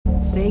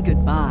Say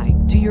goodbye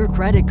to your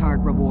credit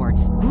card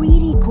rewards.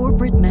 Greedy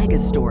corporate mega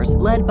stores,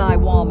 led by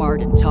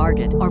Walmart and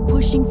Target, are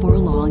pushing for a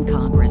law in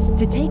Congress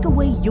to take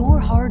away your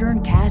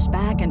hard-earned cash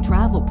back and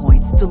travel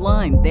points to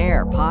line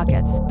their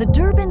pockets. The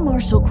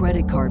Durbin-Marshall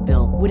credit card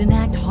bill would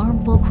enact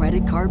harmful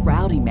credit card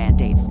routing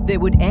mandates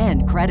that would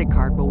end credit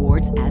card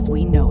rewards as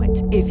we know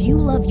it. If you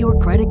love your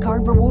credit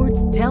card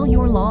rewards, tell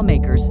your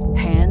lawmakers,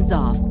 hands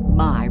off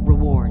my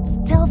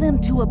rewards. Tell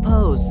them to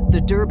oppose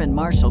the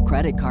Durbin-Marshall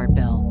credit card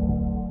bill.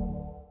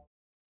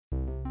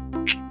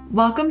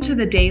 Welcome to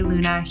the De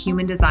Luna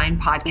Human Design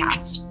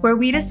Podcast, where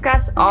we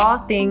discuss all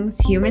things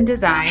human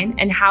design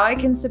and how it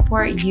can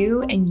support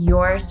you in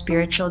your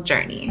spiritual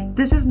journey.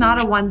 This is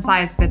not a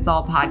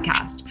one-size-fits-all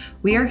podcast.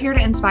 We are here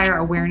to inspire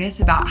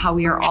awareness about how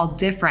we are all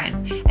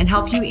different and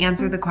help you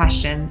answer the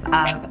questions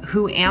of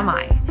who am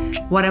I?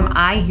 What am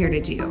I here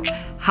to do?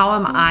 How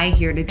am I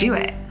here to do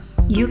it?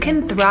 You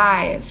can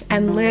thrive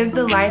and live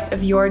the life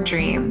of your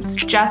dreams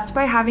just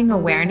by having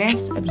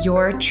awareness of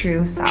your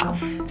true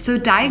self. So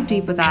dive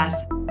deep with us,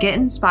 get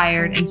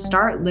inspired, and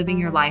start living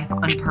your life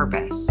on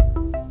purpose.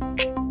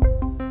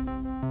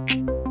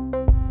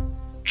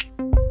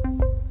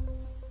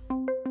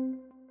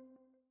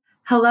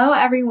 Hello,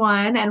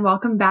 everyone, and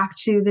welcome back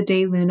to the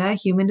De Luna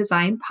Human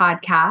Design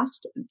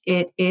Podcast.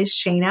 It is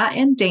Shayna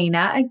and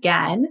Dana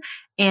again,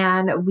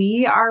 and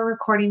we are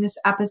recording this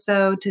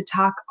episode to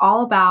talk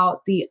all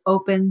about the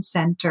open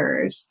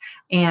centers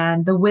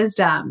and the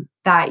wisdom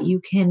that you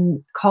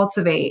can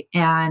cultivate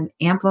and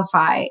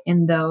amplify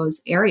in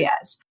those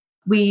areas.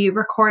 We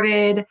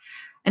recorded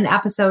an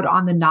episode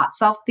on the not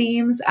self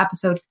themes,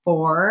 episode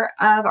 4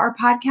 of our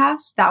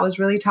podcast, that was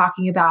really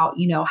talking about,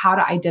 how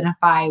to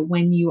identify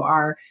when you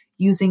are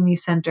using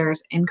these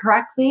centers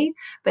incorrectly.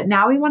 But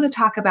now we want to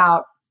talk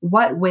about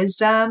what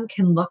wisdom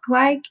can look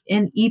like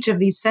in each of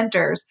these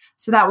centers,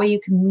 so that way you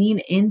can lean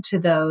into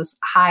those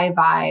high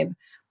vibe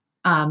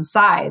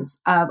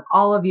sides of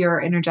all of your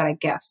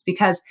energetic gifts.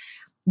 Because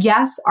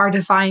yes, our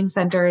defined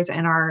centers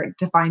and our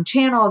defined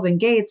channels and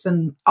gates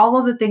and all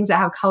of the things that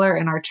have color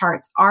in our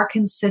charts are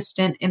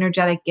consistent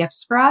energetic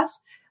gifts for us,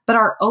 but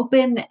our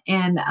open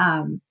and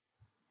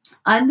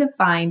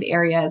undefined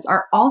areas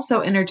are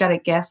also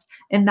energetic gifts,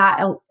 in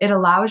that it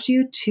allows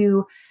you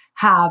to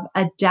have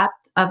a depth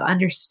of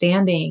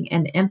understanding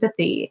and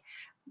empathy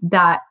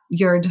that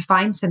your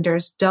defined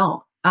centers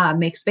don't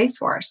make space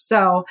for.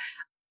 So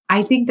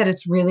I think that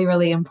it's really,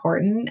 really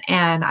important,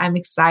 and I'm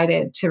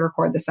excited to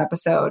record this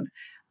episode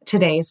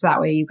today, so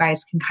that way you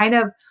guys can kind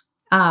of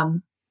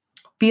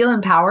feel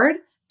empowered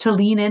to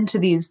lean into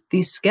these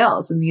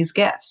skills and these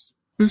gifts.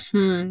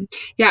 Mm-hmm.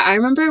 Yeah, I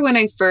remember when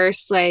I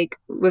first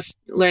was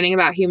learning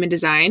about human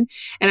design,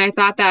 and I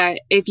thought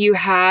that if you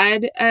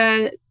had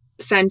a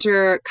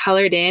center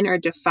colored in or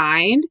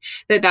defined,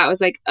 that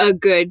was a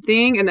good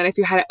thing, and then if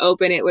you had it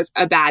open, it was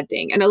a bad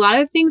thing. And a lot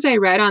of things I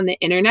read on the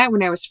internet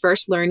when I was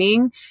first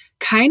learning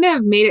kind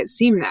of made it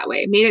seem that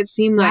way, made it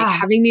seem like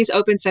having these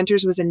open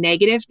centers was a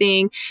negative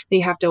thing, that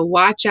you have to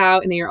watch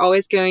out, and that you're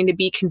always going to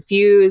be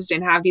confused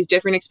and have these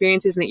different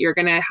experiences, and that you're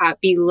going to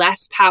be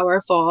less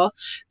powerful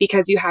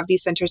because you have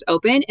these centers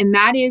open. And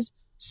that is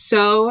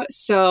so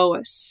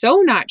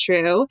not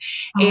true.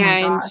 Oh,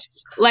 and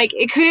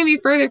it couldn't be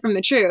further from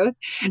the truth.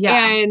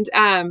 Yeah.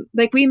 And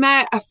we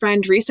met a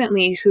friend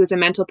recently who's a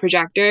mental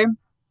projector,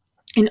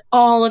 and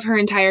all of her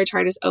entire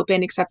chart is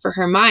open except for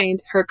her mind,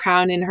 her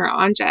crown, and her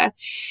anja.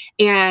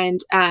 And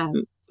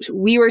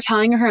we were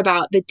telling her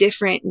about the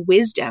different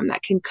wisdom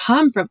that can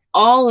come from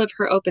all of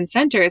her open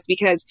centers,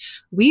 because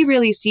we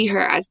really see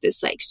her as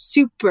this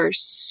super,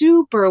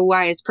 super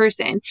wise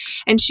person.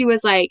 And she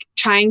was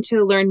trying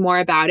to learn more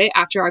about it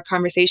after our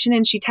conversation.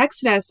 And she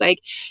texted us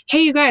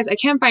hey, you guys, I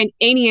can't find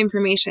any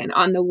information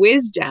on the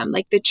wisdom,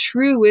 the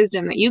true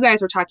wisdom that you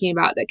guys were talking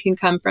about that can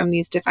come from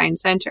these defined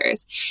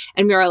centers.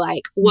 And we were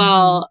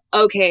well,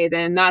 okay,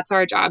 then that's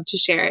our job to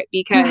share it,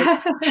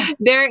 because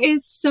there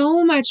is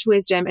so much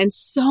wisdom and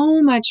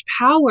so much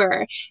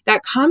power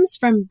that comes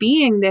from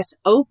being this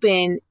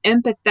open,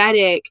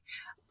 empathetic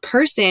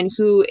person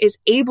who is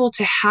able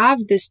to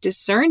have this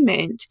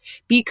discernment,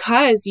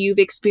 because you've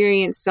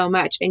experienced so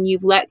much and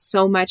you've let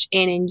so much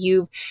in, and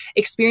you've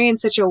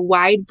experienced such a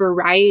wide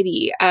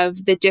variety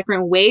of the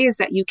different ways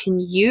that you can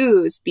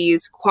use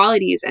these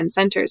qualities and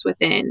centers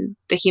within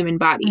the human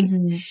body.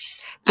 Mm-hmm.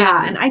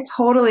 Yeah, and I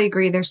totally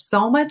agree. There's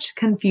so much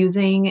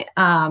confusing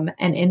and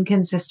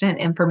inconsistent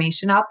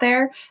information out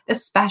there,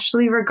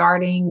 especially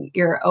regarding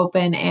your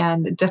open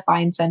and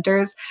defined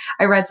centers.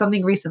 I read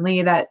something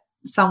recently that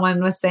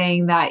someone was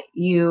saying that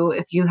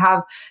if you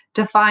have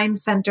defined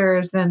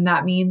centers, then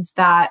that means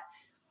that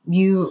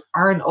you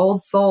are an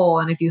old soul.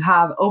 And if you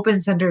have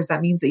open centers,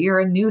 that means that you're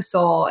a new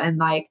soul.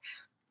 And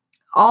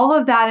all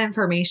of that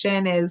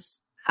information is,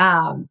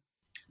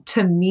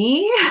 to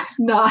me,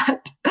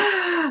 not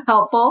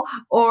helpful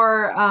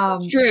or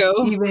true,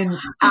 even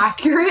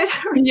accurate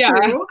or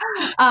true.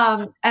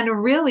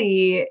 And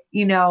really,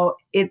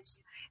 it's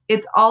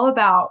all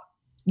about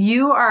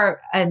you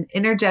are an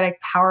energetic,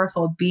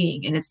 powerful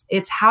being. And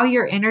it's how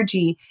your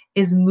energy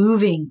is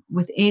moving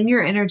within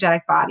your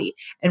energetic body.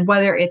 And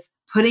whether it's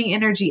putting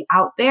energy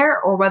out there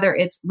or whether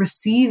it's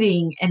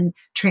receiving and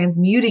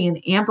transmuting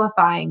and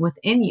amplifying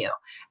within you.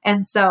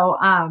 And so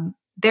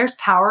there's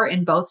power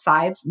in both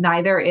sides.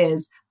 Neither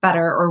is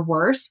better or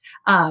worse.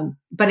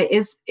 But it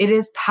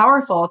is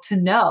powerful to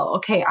know,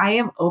 okay, I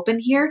am open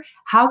here.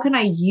 How can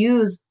I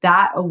use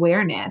that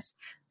awareness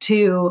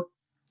to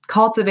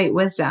cultivate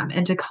wisdom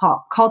and to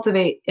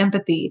cultivate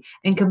empathy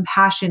and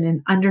compassion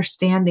and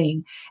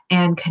understanding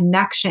and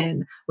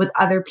connection with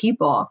other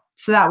people?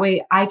 So that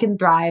way I can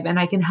thrive and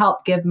I can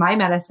help give my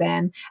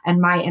medicine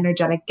and my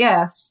energetic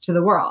gifts to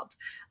the world.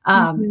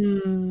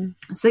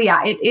 So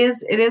yeah, it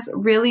is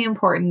really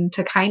important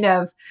to kind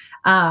of,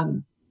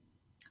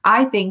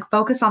 I think,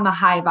 focus on the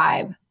high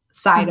vibe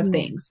side of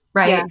things,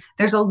 right? Yeah.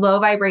 There's a low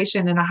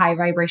vibration and a high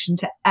vibration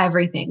to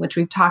everything, which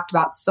we've talked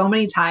about so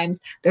many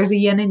times. There's a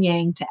yin and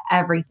yang to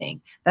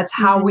everything. That's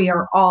how we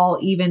are all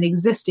even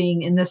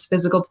existing in this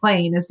physical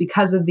plane, is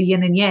because of the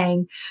yin and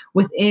yang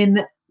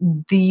within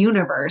the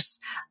universe.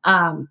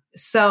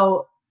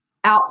 So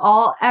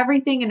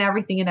everything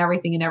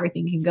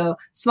can go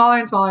smaller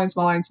and smaller and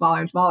smaller and smaller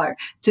and smaller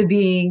to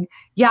being,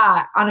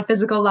 on a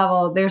physical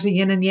level, there's a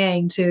yin and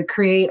yang to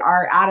create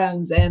our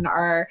atoms and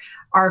our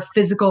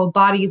physical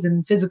bodies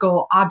and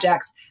physical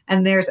objects.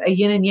 And there's a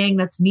yin and yang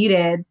that's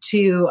needed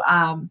to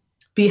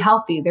be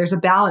healthy. There's a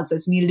balance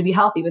that's needed to be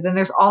healthy. But then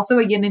there's also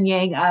a yin and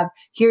yang of,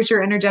 here's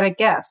your energetic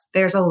gifts.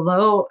 There's a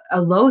low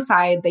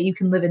side that you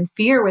can live in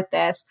fear with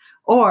this,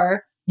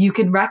 or you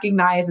can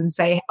recognize and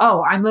say,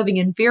 oh, I'm living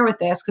in fear with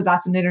this because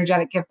that's an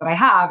energetic gift that I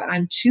have. And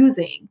I'm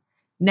choosing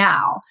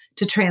now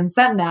to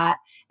transcend that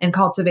and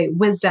cultivate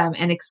wisdom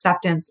and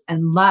acceptance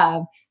and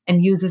love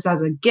and use this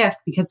as a gift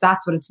because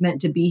that's what it's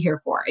meant to be here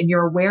for. And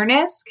your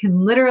awareness can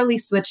literally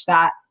switch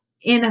that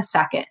in a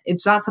second.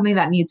 It's not something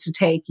that needs to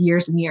take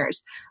years and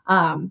years.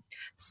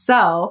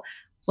 So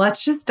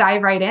let's just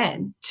dive right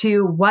in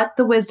to what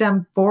the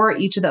wisdom for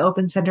each of the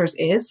open centers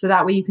is. So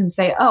that way you can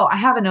say, oh, I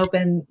have an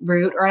open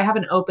root or I have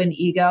an open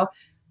ego.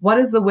 What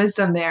is the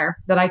wisdom there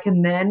that I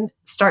can then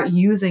start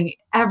using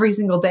every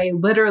single day,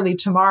 literally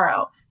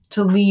tomorrow,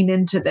 to lean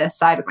into this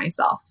side of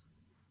myself?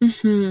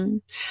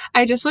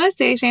 I just want to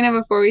say, Shayna,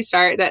 before we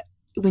start, that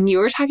when you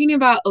were talking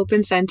about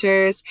open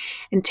centers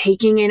and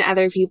taking in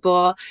other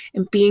people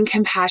and being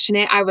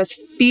compassionate, I was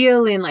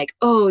feeling like,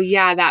 oh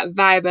yeah, that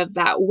vibe of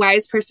that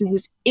wise person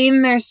who's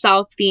in their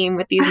self theme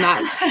with these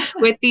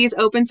with these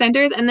open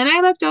centers. And then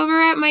I looked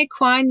over at my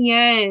Kuan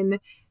Yin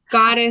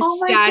goddess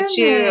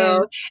statue,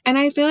 goodness. And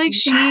I feel like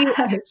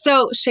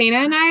so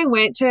Shayna and I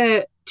went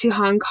to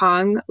Hong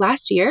Kong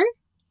year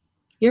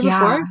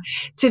before,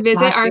 to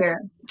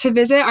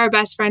visit our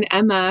best friend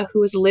Emma, who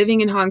was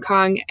living in Hong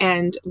Kong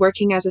and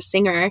working as a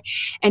singer.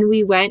 And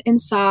we went and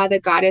saw the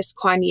goddess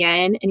Kuan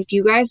Yin. And if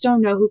you guys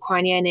don't know who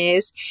Kuan Yin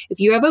is, if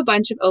you have a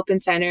bunch of open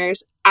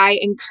centers, I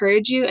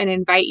encourage you and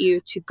invite you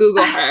to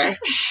Google her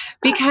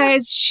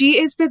because she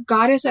is the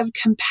goddess of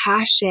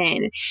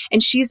compassion.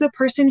 And she's the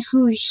person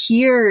who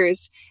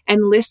hears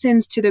and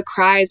listens to the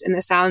cries and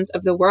the sounds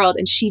of the world.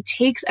 And she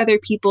takes other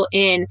people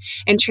in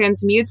and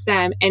transmutes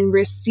them and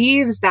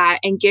receives that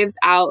and gives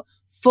out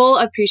full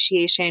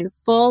appreciation,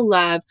 full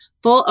love,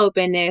 full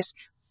openness,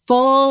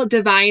 full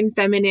divine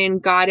feminine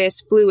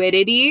goddess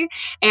fluidity.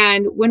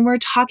 And when we're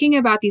talking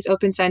about these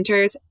open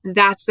centers,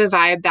 that's the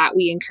vibe that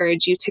we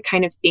encourage you to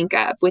kind of think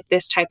of with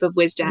this type of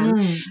wisdom.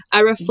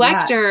 A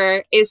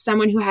reflector is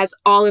someone who has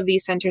all of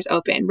these centers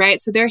open, right?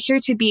 So they're here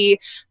to be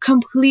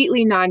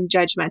completely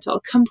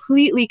non-judgmental,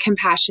 completely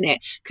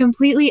compassionate,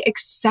 completely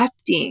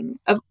accepting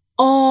of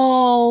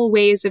all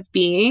ways of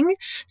being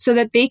so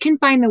that they can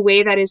find the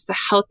way that is the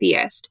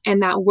healthiest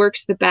and that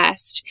works the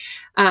best.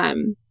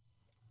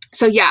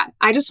 So yeah,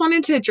 I just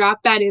wanted to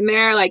drop that in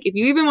there. Like if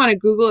you even want to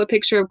Google a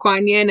picture of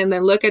Kuan Yin and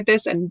then look at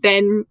this and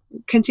then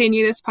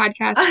continue this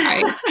podcast,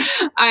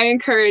 I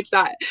encourage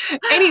that.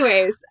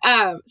 Anyways,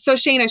 so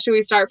Shayna, should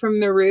we start from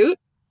the root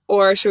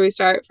or should we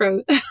start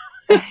from...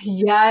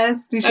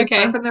 Yes, we should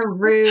start from the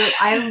root.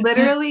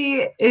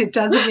 It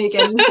doesn't make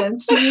any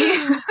sense to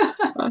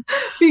me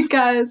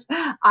because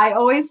I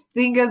always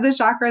think of the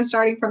chakras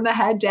starting from the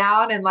head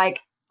down, and like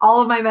all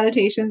of my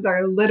meditations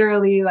are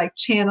literally like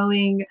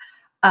channeling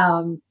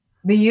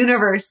the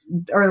universe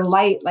or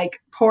light like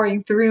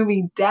pouring through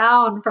me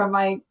down from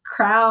my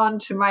crown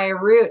to my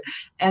root.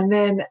 And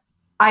then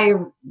I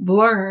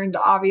learned,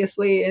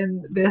 obviously,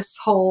 in this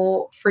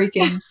whole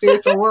freaking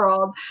spiritual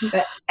world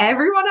that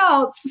everyone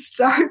else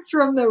starts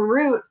from the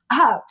root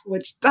up,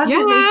 which doesn't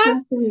make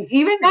sense to me.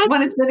 Even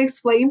when it's been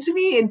explained to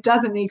me, it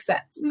doesn't make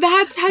sense.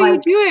 That's how you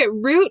do it.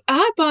 Root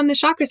up on the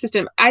chakra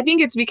system. I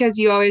think it's because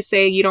you always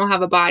say you don't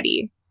have a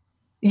body.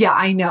 Yeah,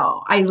 I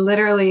know. I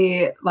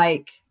literally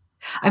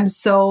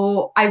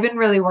I've been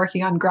really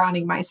working on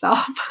grounding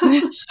myself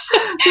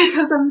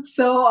because I'm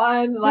so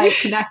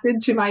connected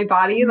to my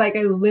body. Like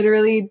I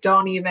literally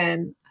don't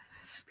even,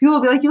 people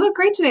will be like, you look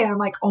great today. And I'm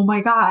like, oh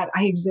my God,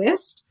 I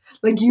exist.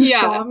 Like you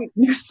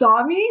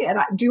saw me and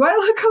do I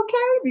look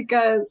okay?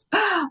 Because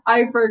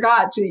I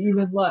forgot to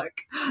even look.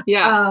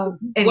 Yeah.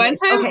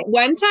 Anyways,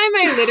 one time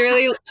I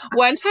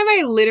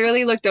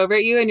literally looked over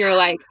at you and you're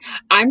like,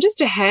 I'm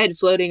just a head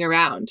floating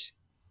around.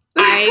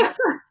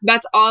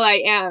 That's all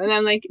I am. And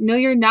I'm like, no,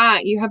 you're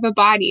not. You have a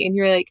body. And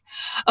you're like,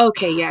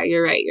 okay, yeah,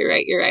 you're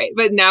right.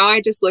 But now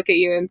I just look at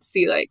you and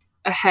see like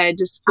a head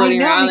just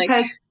floating around.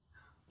 Because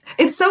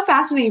it's so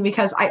fascinating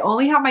because I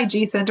only have my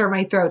G center,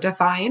 my throat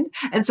defined.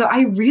 And so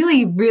I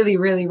really, really,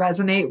 really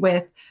resonate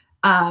with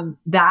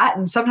that.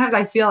 And sometimes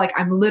I feel like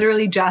I'm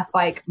literally just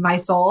like my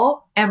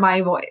soul and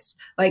my voice.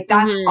 Like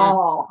that's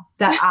all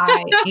that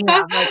I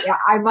am. Like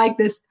I'm like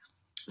this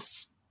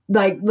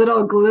like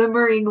little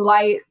glimmering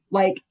light,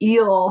 like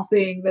eel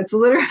thing that's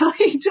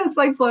literally just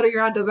like floating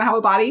around, doesn't have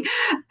a body.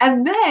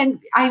 And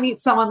then I meet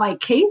someone like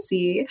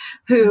Casey,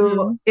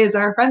 who is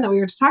our friend that we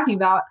were just talking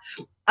about,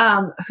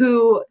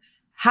 who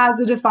has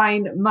a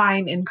defined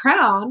mind and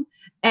crown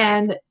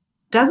and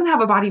doesn't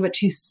have a body, but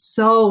she's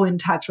so in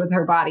touch with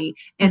her body.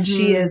 And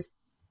she is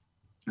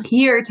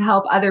here to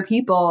help other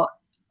people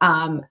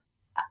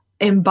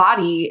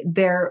embody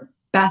their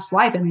best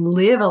life and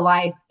live a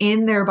life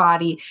in their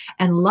body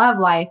and love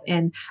life.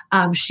 And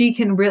she's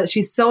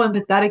so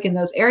empathetic in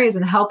those areas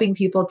and helping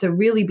people to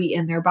really be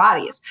in their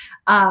bodies.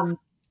 And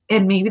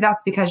maybe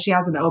that's because she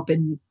has an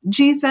open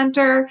G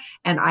center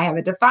and I have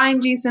a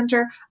defined G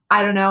center.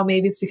 I don't know.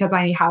 Maybe it's because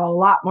I have a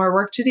lot more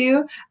work to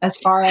do as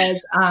far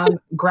as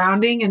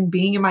grounding and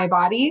being in my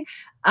body.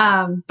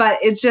 But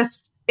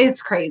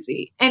it's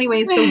crazy.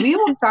 Anyway, so we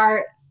will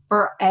start.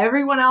 For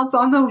everyone else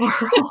on the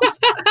world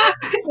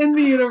in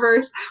the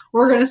universe,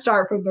 we're going to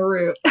start from the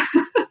root.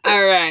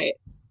 All right.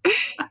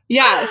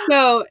 Yeah.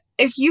 So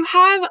if you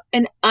have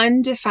an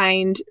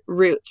undefined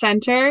root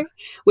center,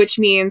 which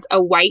means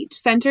a white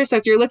center. So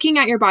if you're looking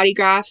at your body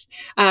graph,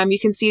 you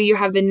can see you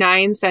have the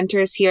 9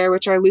 centers here,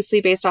 which are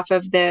loosely based off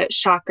of the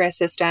chakra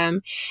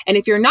system. And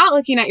if you're not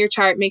looking at your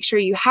chart, make sure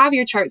you have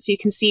your chart so you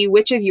can see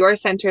which of your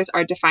centers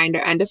are defined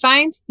or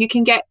undefined. You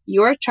can get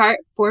your chart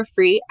for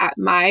free at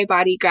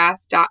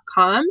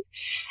mybodygraph.com.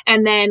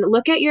 And then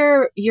look at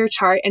your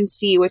chart and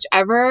see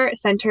whichever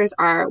centers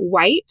are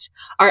white,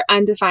 are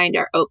undefined,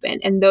 or open.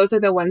 And those are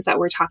the ones that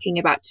we're talking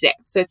about today.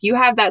 So if you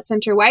have that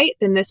center white,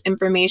 then this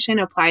information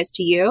applies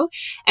to you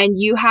and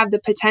you have the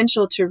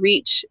potential to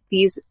reach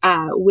these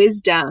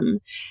wisdom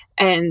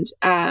and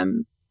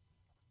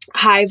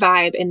high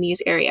vibe in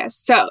these areas.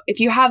 So if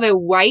you have a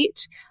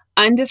white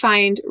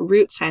undefined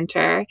root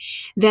center,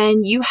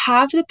 then you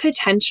have the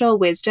potential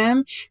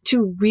wisdom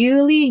to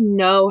really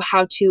know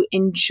how to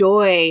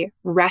enjoy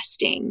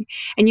resting.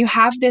 And you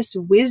have this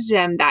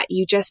wisdom that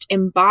you just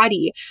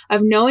embody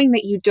of knowing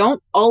that you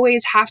don't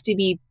always have to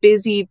be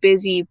busy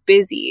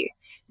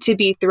to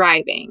be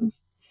thriving.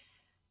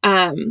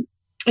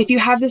 If you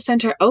have the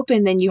center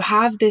open, then you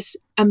have this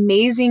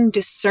amazing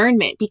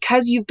discernment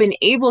because you've been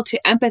able to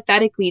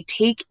empathetically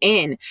take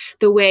in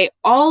the way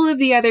all of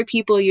the other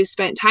people you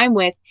spent time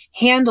with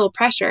handle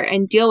pressure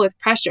and deal with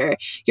pressure.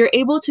 You're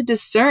able to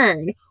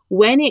discern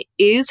when it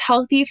is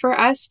healthy for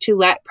us to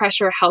let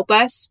pressure help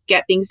us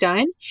get things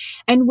done.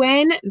 And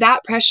when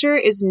that pressure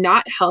is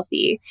not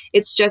healthy,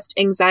 it's just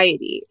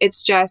anxiety.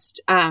 It's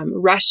just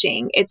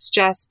rushing. It's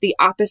just the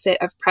opposite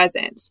of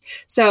presence.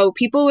 So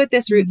people with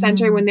this root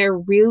center, when they're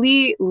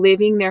really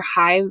living their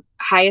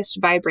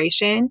highest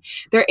vibration,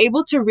 they're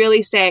able to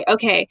really say,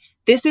 okay,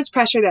 this is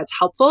pressure that's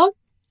helpful.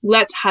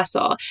 Let's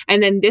hustle.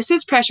 And then this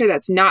is pressure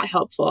that's not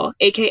helpful,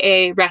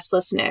 aka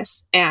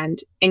restlessness and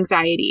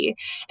anxiety.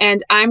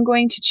 And I'm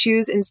going to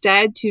choose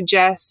instead to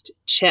just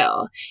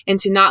chill and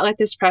to not let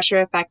this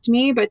pressure affect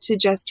me, but to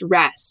just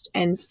rest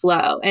and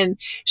flow. And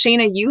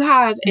Shayna, you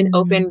have an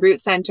open root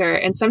center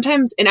and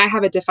I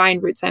have a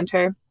defined root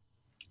center.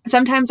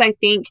 Sometimes I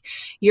think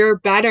you're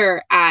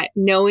better at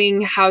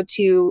knowing how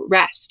to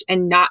rest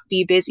and not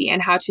be busy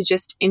and how to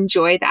just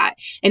enjoy that.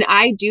 And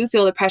I do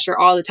feel the pressure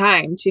all the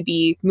time to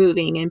be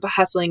moving and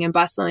hustling and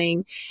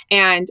bustling.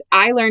 And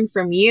I learned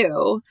from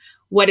you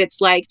what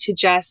it's like to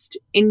just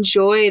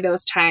enjoy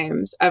those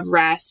times of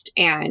rest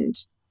and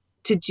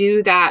to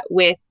do that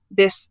with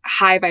this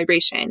high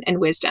vibration and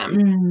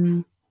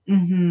wisdom.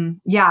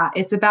 Yeah,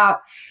 it's about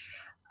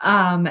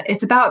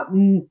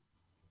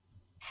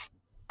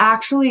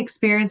actually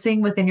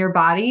experiencing within your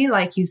body,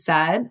 like you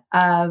said,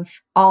 of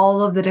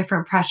all of the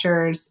different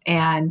pressures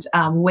and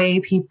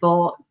ways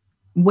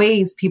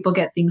people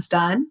get things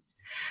done,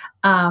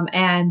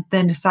 and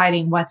then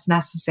deciding what's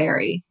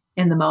necessary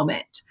in the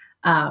moment.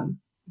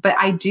 But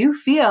I do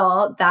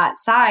feel that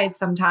side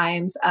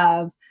sometimes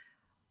of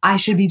I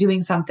should be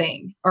doing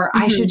something, or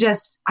I should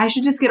just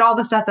get all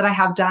the stuff that I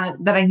have done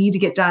that I need to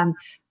get done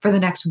for the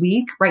next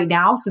week right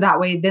now. So that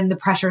way then the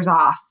pressure's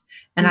off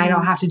and I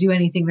don't have to do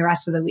anything the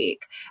rest of the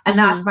week. And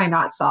that's my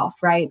not self,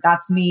 right?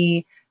 That's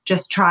me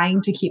just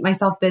trying to keep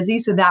myself busy.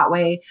 So that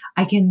way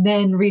I can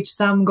then reach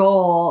some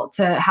goal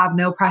to have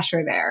no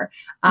pressure there.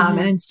 And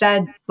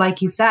instead,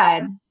 like you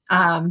said,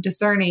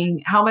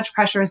 discerning how much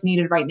pressure is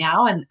needed right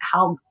now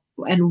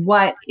and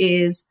what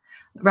is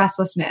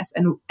restlessness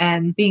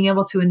and being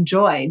able to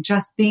enjoy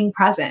just being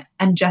present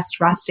and just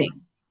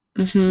resting.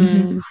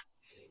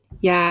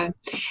 Yeah.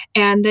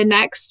 And the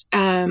next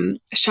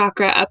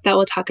chakra up that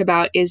we'll talk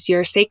about is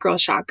your sacral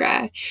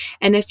chakra.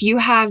 And if you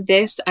have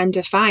this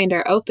undefined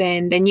or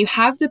open, then you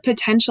have the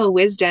potential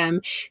wisdom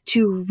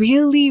to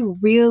really,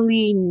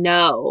 really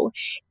know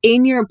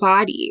in your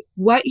body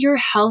what your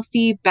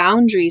healthy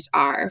boundaries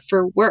are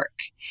for work.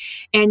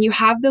 And you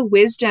have the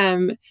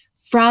wisdom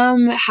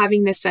from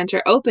having this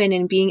center open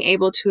and being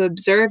able to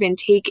observe and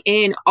take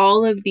in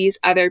all of these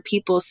other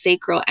people's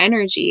sacral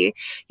energy,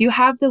 you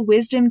have the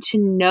wisdom to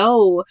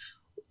know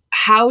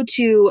how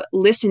to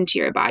listen to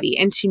your body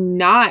and to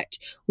not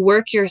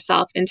work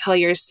yourself until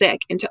you're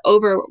sick and to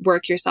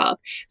overwork yourself.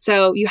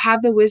 So you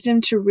have the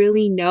wisdom to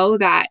really know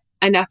that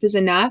enough is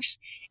enough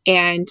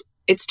and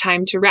it's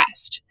time to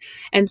rest.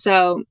 And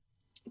so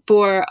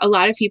for a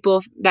lot of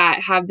people that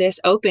have this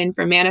open,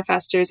 for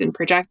manifestors and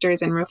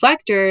projectors and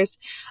reflectors,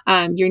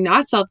 your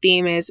not self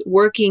theme is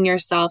working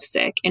yourself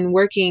sick and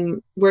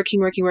working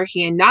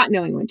and not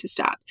knowing when to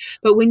stop.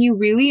 But when you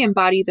really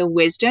embody the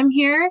wisdom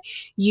here,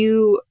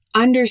 you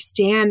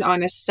understand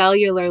on a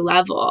cellular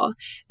level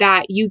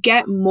that you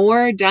get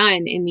more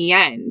done in the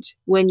end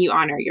when you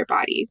honor your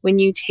body, when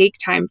you take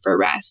time for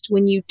rest,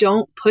 when you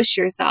don't push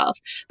yourself,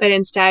 but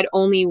instead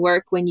only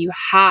work when you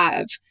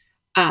have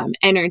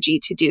energy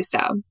to do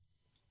so.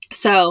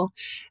 So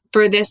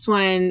for this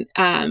one,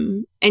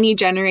 any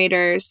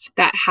generators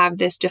that have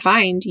this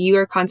defined, you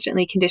are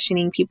constantly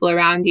conditioning people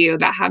around you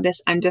that have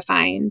this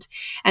undefined.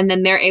 And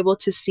then they're able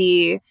to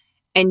see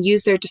and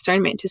use their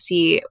discernment to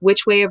see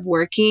which way of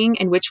working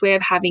and which way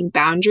of having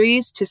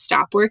boundaries to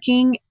stop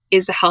working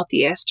is the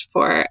healthiest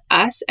for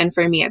us and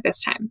for me at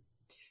this time.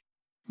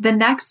 The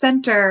next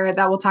center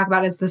that we'll talk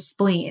about is the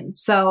spleen.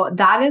 So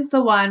that is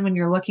the one when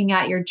you're looking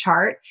at your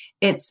chart,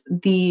 it's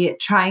the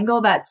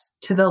triangle that's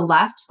to the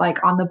left,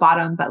 like on the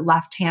bottom, but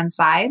left-hand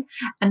side.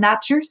 And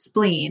that's your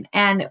spleen.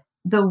 And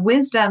the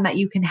wisdom that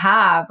you can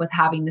have with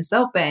having this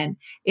open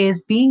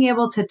is being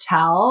able to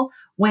tell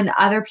when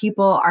other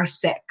people are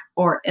sick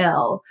or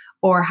ill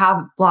or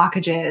have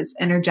blockages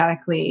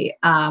energetically,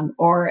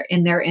 or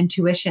in their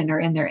intuition or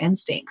in their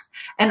instincts.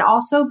 And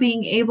also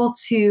being able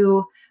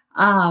to,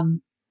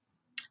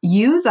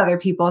 use other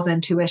people's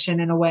intuition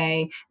in a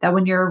way that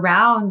when you're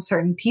around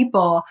certain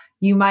people,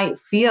 you might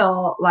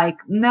feel like,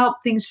 nope,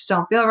 things just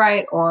don't feel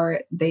right, or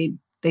they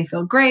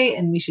feel great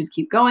and we should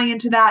keep going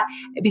into that,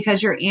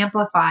 because you're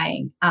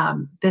amplifying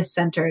this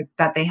center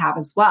that they have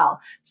as well.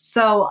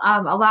 So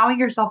allowing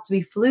yourself to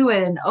be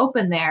fluid and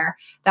open there,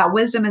 that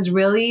wisdom is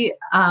really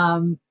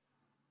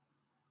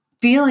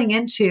feeling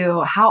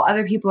into how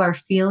other people are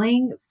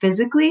feeling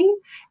physically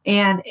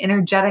and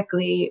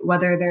energetically,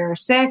 whether they're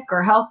sick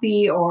or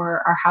healthy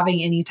or are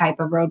having any type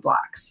of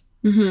roadblocks.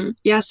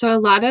 Yeah. So a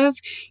lot of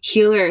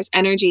healers,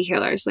 energy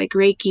healers, like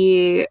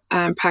Reiki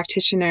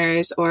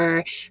practitioners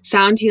or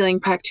sound healing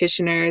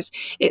practitioners,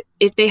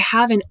 if they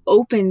have an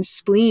open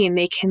spleen,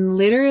 they can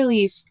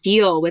literally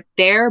feel with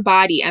their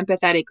body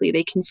empathetically,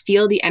 they can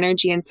feel the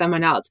energy in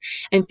someone else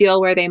and feel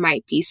where they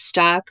might be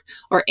stuck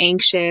or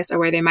anxious or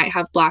where they might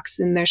have blocks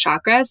in their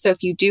chakras. So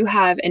if you do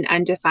have an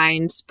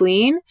undefined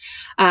spleen,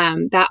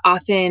 that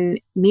often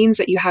means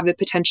that you have the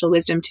potential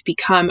wisdom to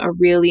become a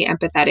really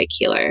empathetic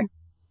healer.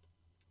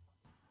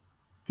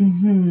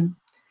 And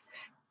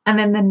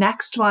then the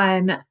next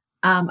one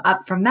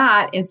up from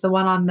that is the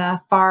one on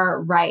the far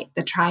right,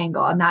 the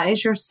triangle, and that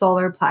is your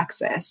solar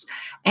plexus.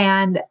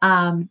 And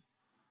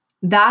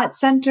that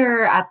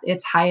center at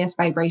its highest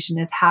vibration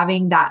is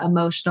having that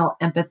emotional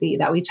empathy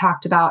that we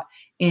talked about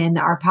in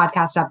our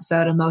podcast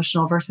episode,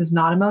 emotional versus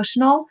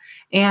non-emotional.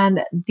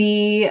 And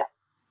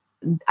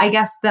I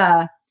guess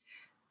the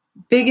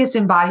biggest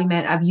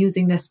embodiment of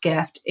using this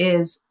gift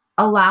is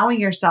allowing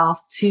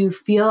yourself to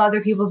feel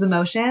other people's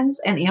emotions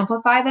and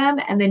amplify them,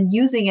 and then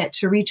using it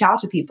to reach out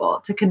to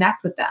people, to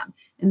connect with them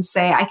and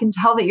say, I can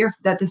tell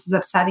that this is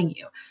upsetting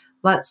you.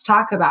 Let's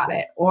talk about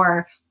it.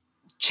 Or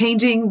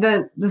changing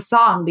the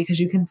song because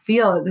you can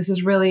feel that this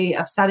is really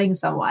upsetting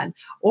someone,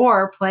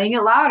 or playing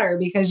it louder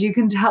because you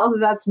can tell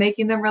that that's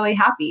making them really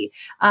happy.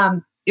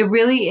 It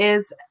really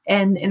is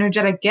an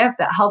energetic gift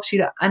that helps you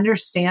to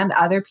understand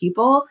other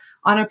people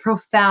on a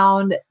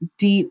profound,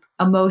 deep,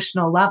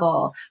 emotional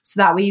level.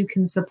 So that way you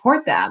can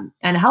support them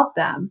and help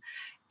them,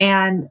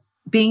 and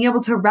being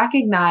able to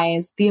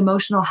recognize the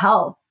emotional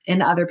health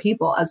in other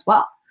people as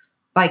well.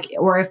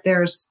 Or if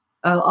there's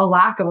a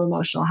lack of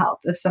emotional health,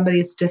 if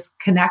somebody's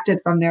disconnected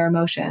from their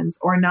emotions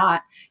or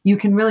not, you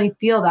can really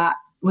feel that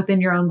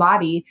within your own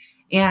body.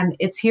 And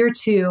it's here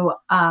to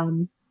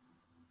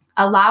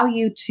allow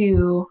you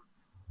to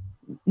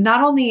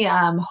not only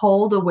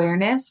hold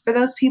awareness for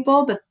those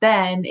people, but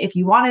then if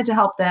you wanted to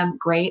help them,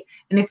 great.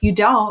 And if you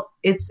don't,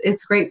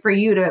 it's great for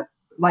you to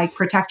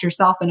protect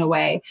yourself in a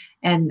way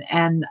and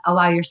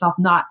allow yourself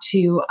not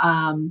to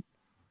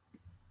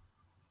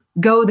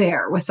go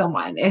there with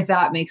someone, if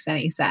that makes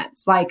any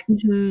sense. Like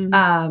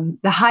the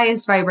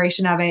highest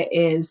vibration of it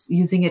is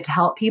using it to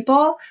help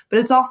people, but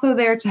it's also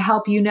there to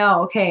help you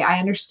know, okay, I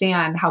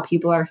understand how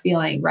people are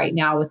feeling right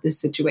now with this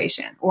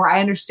situation, or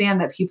I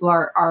understand that people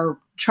are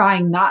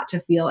trying not to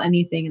feel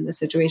anything in this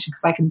situation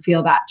because I can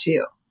feel that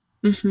too.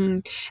 Mm-hmm.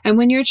 And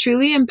when you're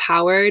truly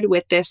empowered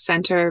with this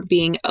center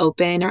being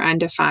open or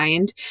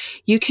undefined,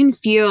 you can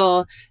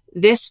feel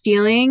this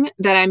feeling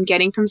that I'm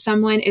getting from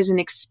someone is an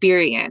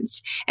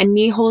experience, and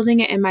me holding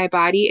it in my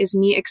body is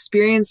me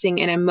experiencing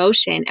an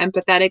emotion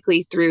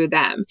empathetically through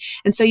them.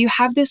 And so you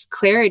have this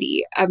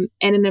clarity and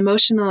an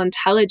emotional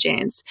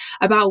intelligence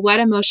about what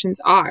emotions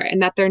are, and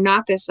that they're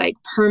not this like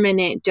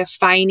permanent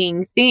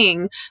defining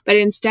thing, but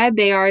instead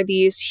they are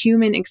these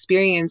human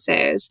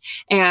experiences.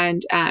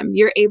 And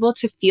you're able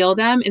to feel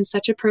them in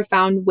such a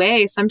profound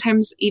way,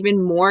 sometimes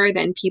even more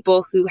than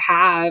people who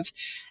have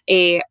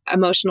a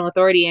emotional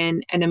authority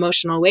and an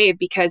emotional wave,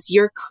 because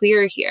you're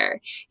clear here,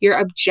 you're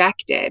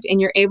objective, and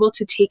you're able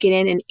to take it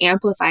in and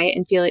amplify it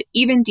and feel it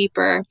even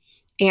deeper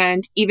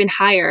and even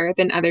higher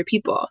than other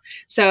people.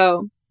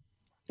 So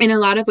in a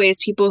lot of ways,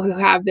 people who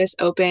have this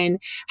open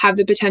have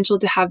the potential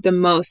to have the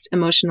most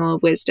emotional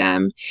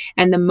wisdom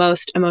and the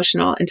most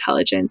emotional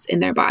intelligence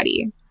in their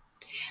body.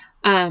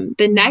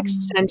 The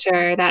next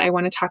center that I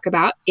want to talk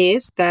about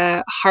is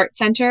the heart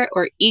center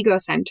or ego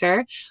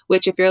center,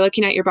 which if you're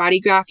looking at your body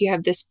graph, you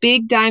have this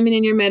big diamond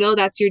in your middle,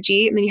 that's your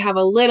G, and then you have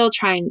a little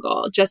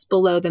triangle just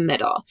below the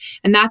middle,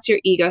 and that's your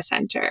ego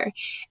center.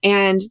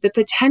 And the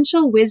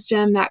potential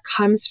wisdom that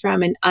comes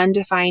from an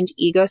undefined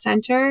ego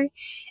center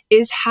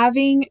is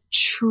having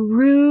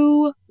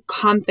true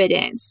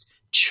confidence,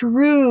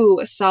 true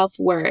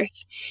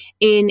self-worth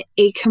in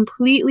a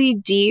completely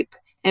deep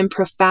and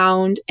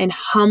profound and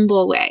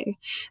humble way.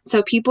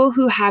 So people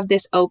who have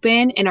this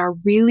open and are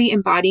really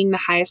embodying the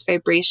highest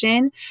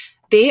vibration,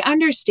 they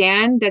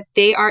understand that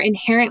they are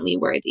inherently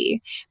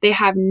worthy. They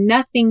have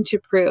nothing to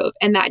prove,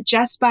 and that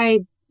just by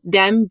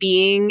them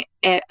being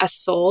a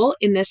soul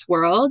in this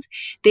world,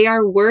 they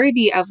are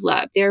worthy of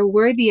love. They are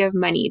worthy of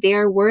money. They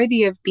are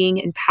worthy of being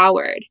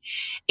empowered.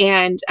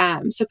 And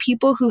so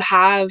people who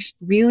have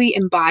really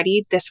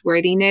embodied this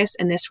worthiness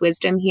and this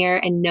wisdom here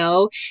and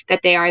know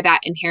that they are that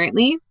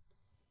inherently,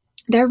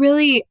 they're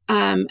really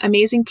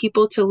amazing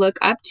people to look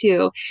up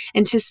to,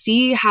 and to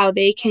see how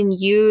they can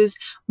use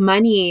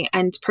money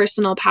and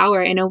personal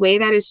power in a way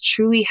that is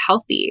truly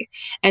healthy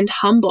and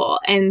humble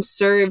and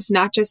serves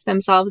not just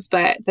themselves,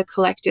 but the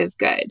collective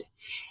good.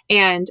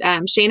 And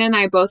Shayna and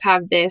I both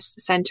have this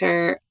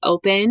center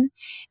open,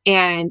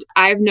 and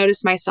I've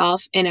noticed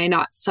myself in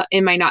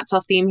my not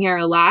self theme here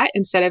a lot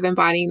instead of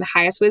embodying the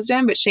highest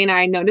wisdom. But Shayna,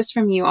 I notice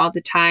from you all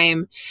the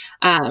time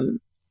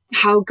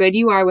how good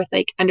you are with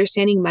like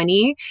understanding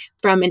money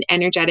from an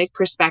energetic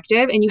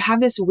perspective. And you have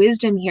this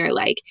wisdom here.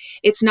 Like,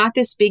 it's not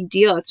this big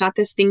deal. It's not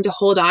this thing to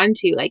hold on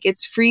to. Like,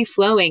 it's free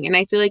flowing. And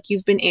I feel like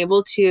you've been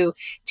able to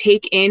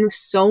take in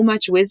so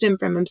much wisdom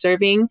from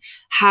observing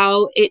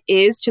how it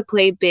is to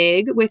play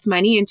big with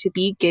money and to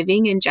be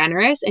giving and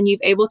generous. And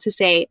you've able to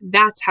say,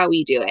 that's how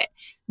we do it.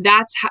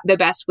 That's the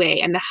best way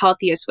and the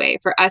healthiest way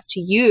for us to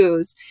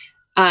use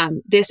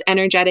this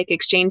energetic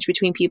exchange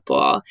between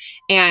people.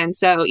 And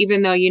so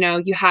even though,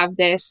 you have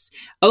this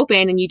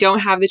open and you don't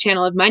have the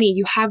channel of money,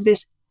 you have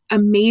this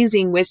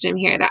amazing wisdom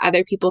here that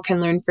other people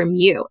can learn from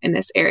you in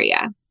this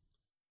area.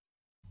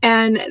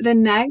 And the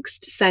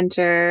next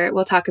center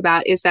we'll talk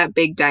about is that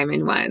big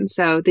diamond one.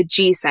 So the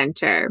G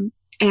center.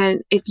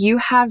 And if you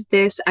have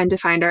this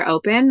undefined or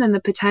open, then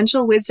the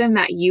potential wisdom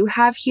that you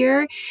have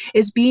here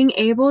is being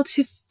able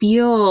to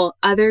feel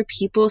other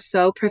people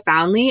so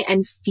profoundly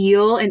and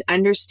feel and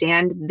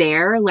understand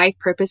their life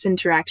purpose and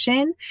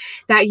direction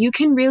that you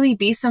can really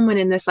be someone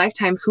in this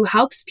lifetime who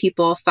helps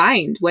people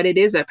find what it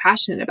is they're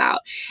passionate about,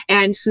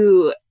 and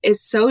who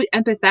is so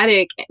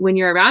empathetic when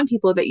you're around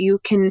people that you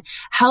can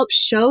help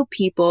show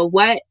people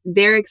what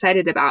they're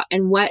excited about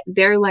and what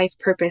their life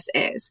purpose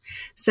is.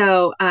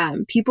 So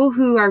people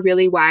who are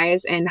really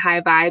wise and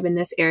high vibe in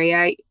this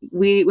area,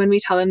 when we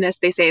tell them this,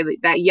 they say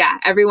that, yeah,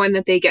 everyone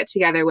that they get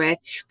together with,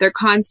 they're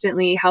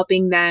constantly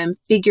helping them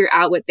figure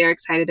out what they're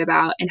excited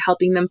about and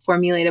helping them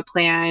formulate a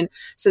plan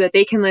so that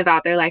they can live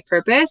out their life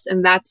purpose.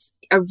 And that's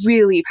a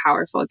really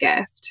powerful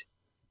gift.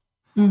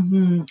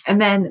 Mm-hmm.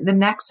 And then the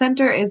next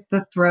center is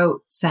the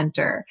throat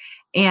center.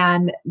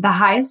 And the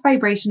highest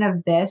vibration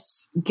of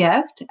this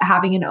gift,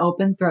 having an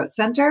open throat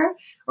center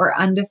or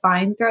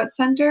undefined throat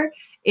center,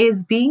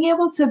 is being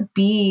able to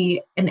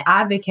be an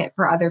advocate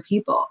for other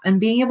people and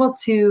being able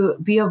to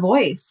be a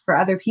voice for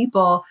other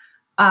people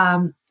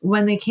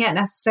when they can't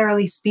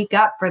necessarily speak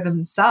up for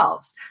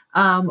themselves,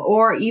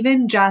 or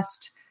even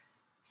just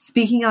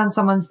speaking on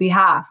someone's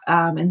behalf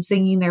and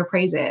singing their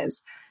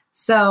praises.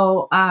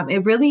 So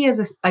it really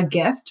is a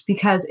gift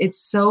because it's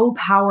so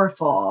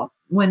powerful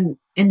when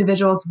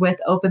individuals with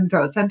open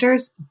throat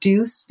centers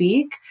do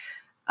speak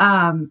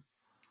on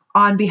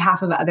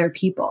behalf of other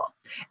people.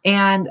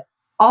 And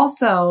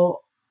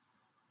also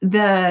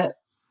the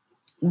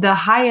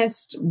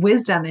highest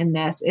wisdom in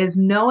this is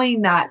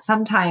knowing that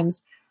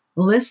sometimes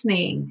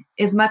listening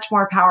is much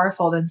more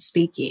powerful than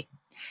speaking.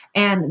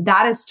 And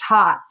that is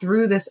taught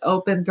through this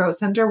open throat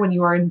center when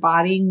you are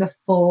embodying the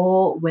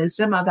full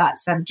wisdom of that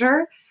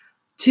center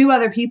to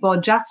other people,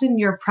 just in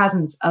your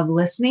presence of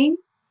listening.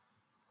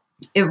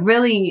 It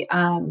really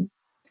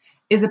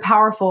is a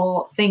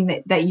powerful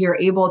thing that you're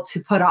able to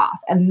put off.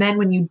 And then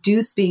when you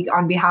do speak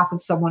on behalf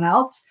of someone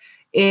else,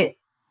 it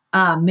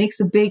makes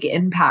a big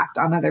impact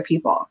on other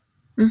people.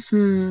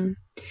 Mm-hmm.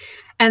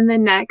 And the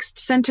next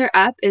center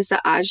up is the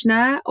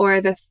Ajna,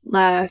 or the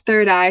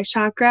third eye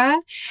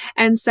chakra.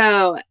 And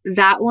so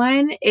that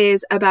one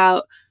is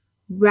about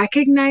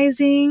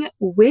recognizing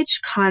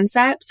which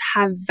concepts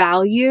have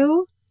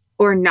value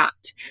or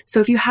not. So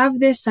if you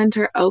have this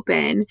center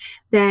open,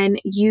 then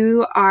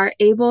you are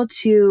able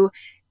to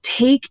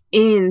take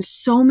in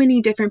so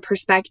many different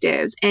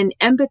perspectives and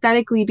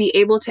empathetically be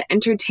able to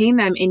entertain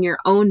them in your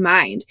own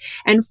mind.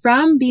 And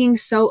from being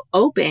so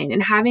open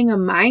and having a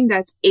mind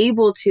that's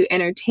able to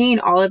entertain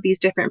all of these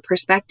different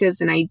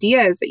perspectives and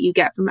ideas that you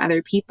get from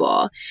other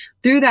people,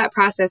 through that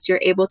process, you're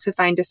able to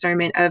find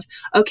discernment of,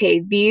 okay,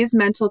 these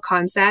mental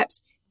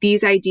concepts,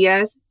 these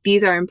ideas,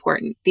 these are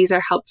important, these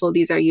are helpful,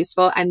 these are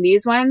useful, and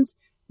these ones,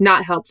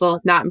 not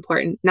helpful, not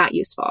important, not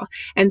useful.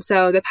 And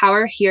so the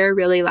power here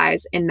really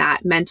lies in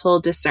that mental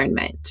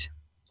discernment.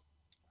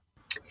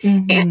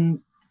 Mm-hmm.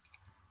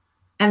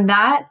 And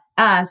that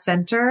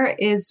center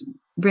is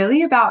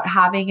really about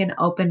having an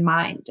open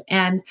mind.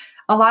 And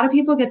a lot of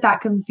people get that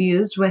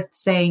confused with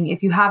saying,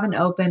 if you have an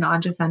open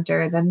Ajna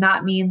center, then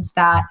that means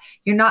that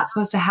you're not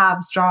supposed to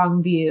have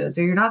strong views,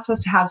 or you're not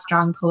supposed to have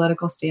strong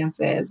political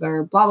stances,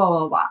 or blah, blah,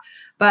 blah, blah.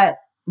 But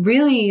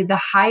really, the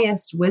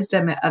highest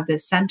wisdom of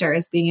this center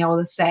is being able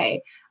to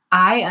say,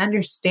 I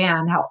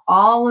understand how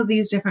all of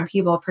these different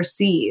people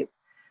perceive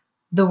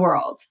the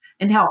world,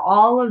 and how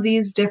all of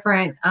these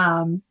different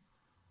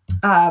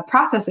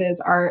processes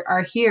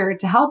are here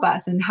to help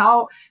us, and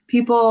how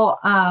people,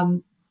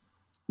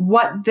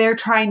 what they're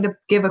trying to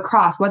give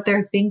across, what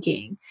they're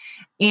thinking.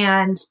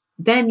 And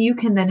then you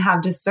can then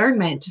have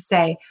discernment to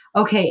say,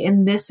 okay,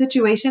 in this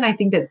situation, I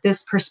think that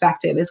this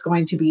perspective is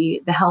going to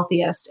be the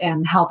healthiest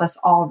and help us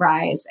all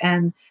rise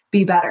and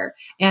be better.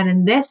 And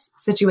in this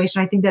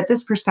situation, I think that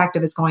this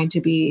perspective is going to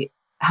be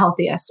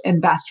healthiest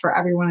and best for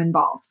everyone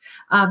involved.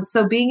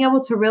 So being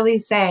able to really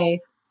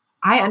say,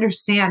 I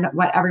understand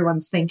what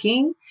everyone's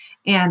thinking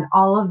and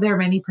all of their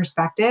many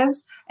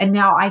perspectives. And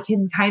now I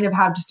can kind of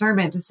have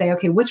discernment to say,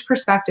 okay, which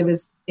perspective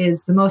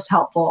is the most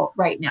helpful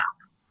right now?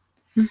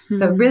 Mm-hmm.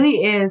 So it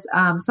really is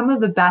some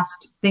of the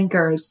best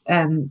thinkers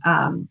and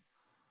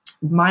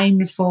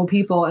mindful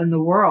people in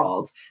the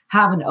world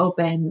have an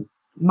open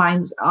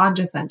mind's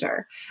Ajna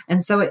center.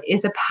 And so it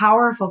is a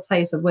powerful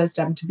place of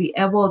wisdom to be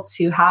able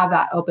to have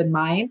that open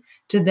mind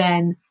to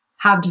then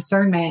have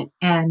discernment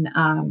and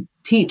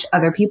teach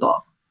other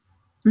people.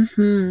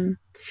 Mm-hmm.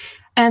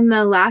 And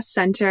the last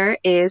center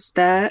is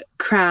the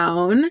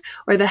crown,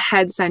 or the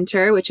head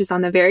center, which is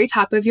on the very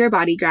top of your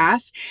body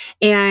graph.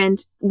 And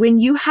when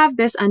you have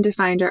this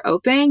undefined or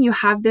open, you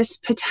have this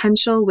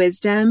potential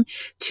wisdom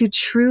to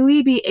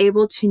truly be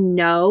able to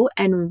know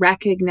and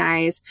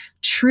recognize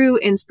true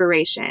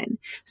inspiration.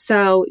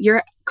 So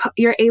you're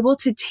able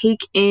to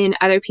take in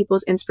other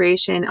people's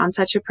inspiration on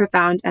such a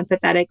profound,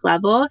 empathetic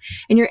level,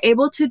 and you're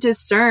able to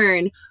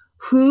discern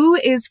who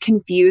is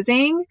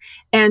confusing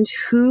and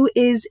who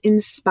is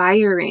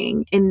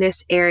inspiring in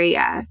this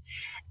area.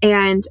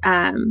 And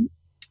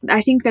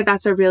I think that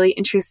that's a really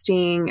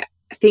interesting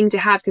thing to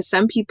have, because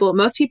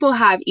most people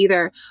have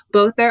either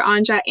both their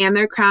Ajna and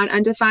their crown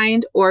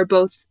undefined, or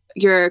both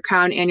your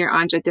crown and your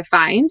Ajna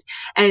defined.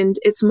 And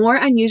it's more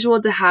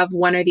unusual to have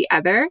one or the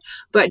other.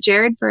 But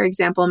Jared, for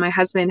example, my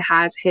husband,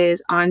 has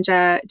his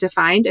Ajna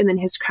defined and then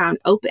his crown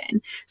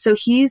open. So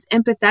he's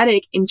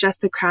empathetic in just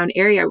the crown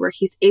area, where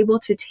he's able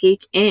to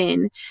take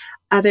in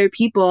other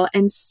people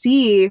and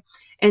see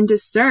and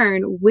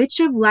discern which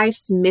of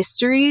life's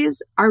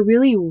mysteries are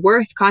really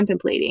worth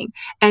contemplating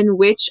and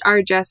which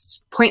are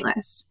just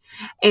pointless.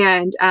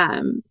 And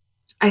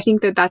I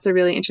think that that's a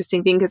really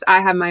interesting thing, because I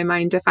have my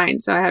mind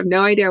defined, so I have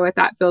no idea what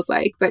that feels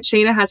like. But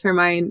Shayna has her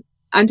mind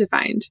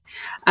undefined,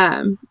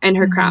 and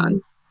her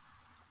crown.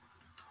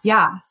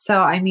 Yeah.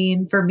 So, I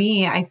mean, for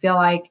me, I feel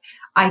like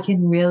I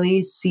can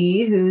really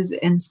see who's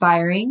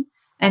inspiring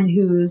and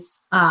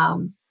who's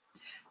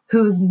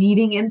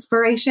needing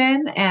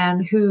inspiration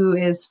and who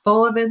is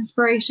full of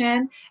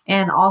inspiration.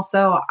 And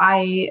also,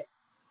 I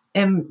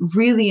am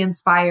really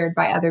inspired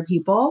by other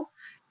people.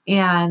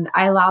 And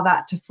I allow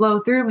that to flow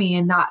through me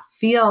and not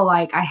feel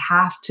like I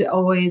have to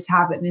always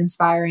have an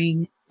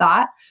inspiring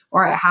thought,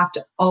 or I have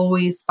to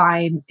always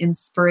find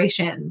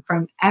inspiration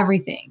from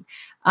everything.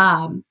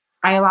 I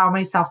allow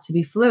myself to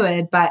be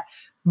fluid, but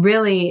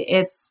really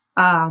it's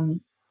the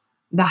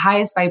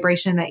highest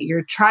vibration that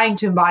you're trying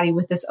to embody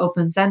with this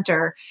open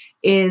center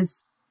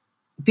is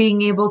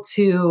being able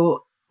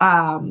to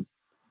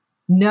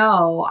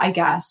know, I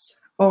guess,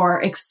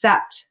 or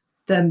accept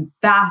the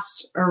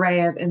vast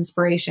array of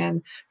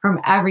inspiration from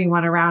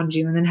everyone around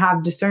you, and then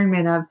have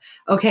discernment of,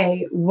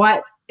 okay,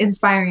 what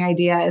inspiring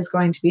idea is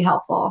going to be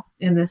helpful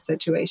in this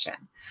situation.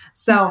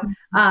 So,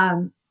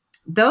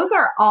 those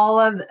are all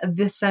of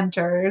the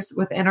centers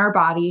within our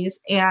bodies.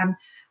 And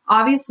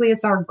obviously,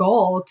 it's our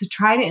goal to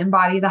try to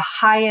embody the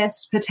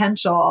highest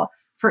potential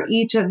for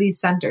each of these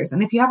centers.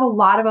 And if you have a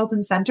lot of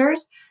open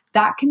centers,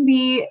 that can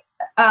be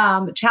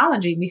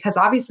challenging because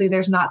obviously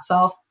there's not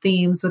self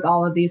themes with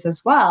all of these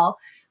as well.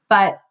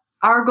 But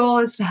our goal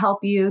is to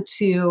help you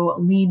to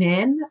lean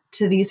in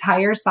to these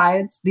higher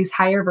sides, these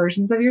higher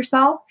versions of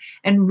yourself,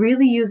 and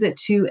really use it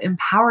to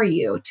empower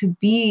you to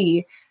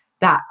be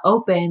that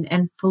open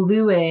and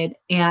fluid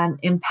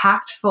and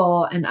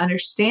impactful and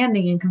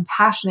understanding and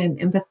compassionate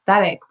and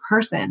empathetic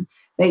person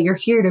that you're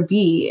here to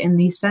be in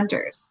these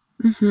centers.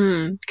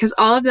 Because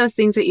all of those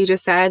things that you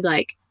just said,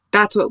 like,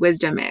 that's what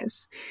wisdom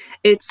is.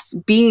 It's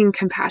being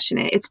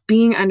compassionate. It's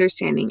being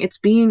understanding. It's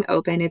being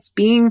open. It's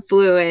being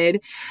fluid.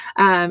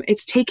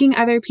 It's taking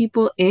other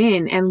people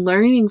in and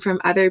learning from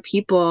other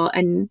people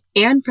and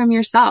from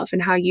yourself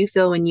and how you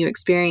feel when you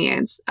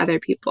experience other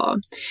people.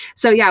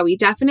 So yeah, we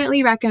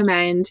definitely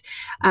recommend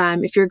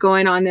if you're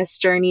going on this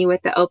journey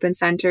with the open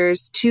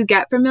centers to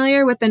get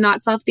familiar with the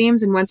not self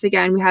themes. And once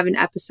again, we have an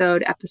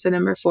episode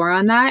number 4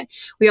 on that.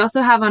 We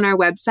also have on our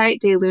website,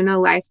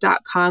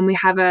 daylunalife.com, we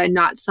have a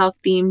not self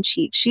theme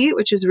cheat sheet,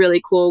 which is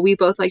really cool. We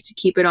both like to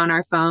keep it on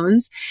our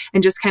phones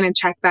and just kind of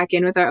check back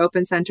in with our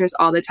open centers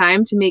all the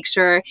time to make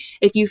sure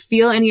if you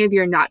feel any of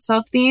your not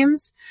self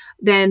themes,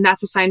 then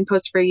that's a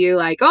signpost for you,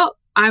 like, oh,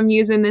 I'm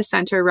using this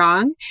center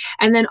wrong.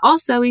 And then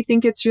also we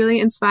think it's really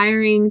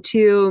inspiring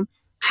to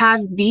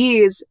have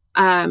these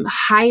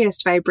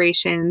highest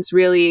vibrations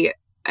really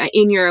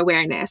in your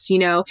awareness.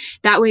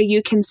 That way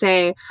you can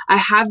say, I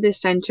have this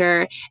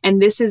center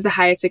and this is the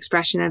highest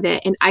expression of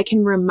it. And I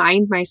can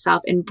remind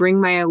myself and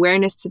bring my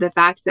awareness to the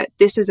fact that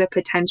this is a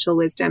potential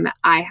wisdom that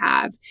I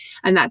have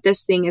and that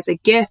this thing is a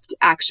gift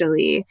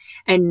actually,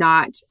 and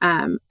not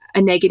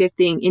a negative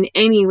thing in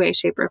any way,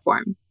 shape, or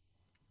form.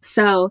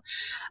 So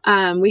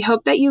we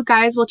hope that you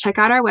guys will check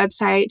out our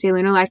website,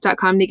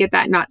 daylunalife.com, to get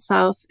that not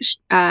self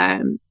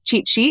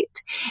cheat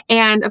sheet.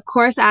 And of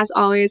course, as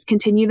always,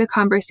 continue the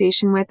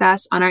conversation with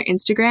us on our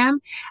Instagram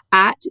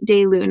at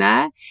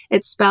dayluna.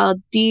 It's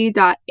spelled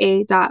D.A.Y.L.U.N.A.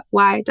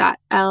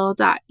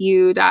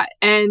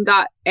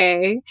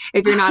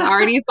 If you're not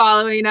already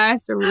following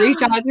us,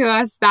 reach out to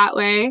us that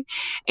way.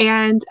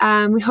 And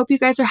we hope you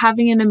guys are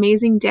having an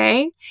amazing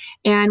day.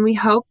 And we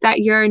hope that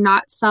your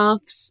not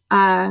selfs,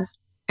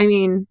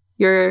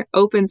 your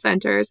open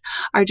centers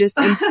are just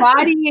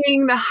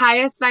embodying the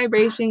highest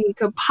vibration you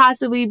could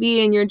possibly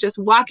be. And you're just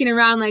walking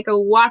around like a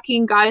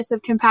walking goddess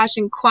of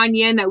compassion, Kuan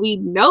Yin, that we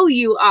know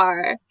you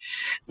are.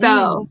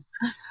 So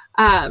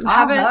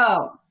have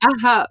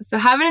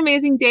an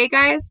amazing day,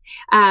 guys.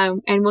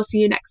 And we'll see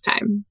you next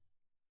time.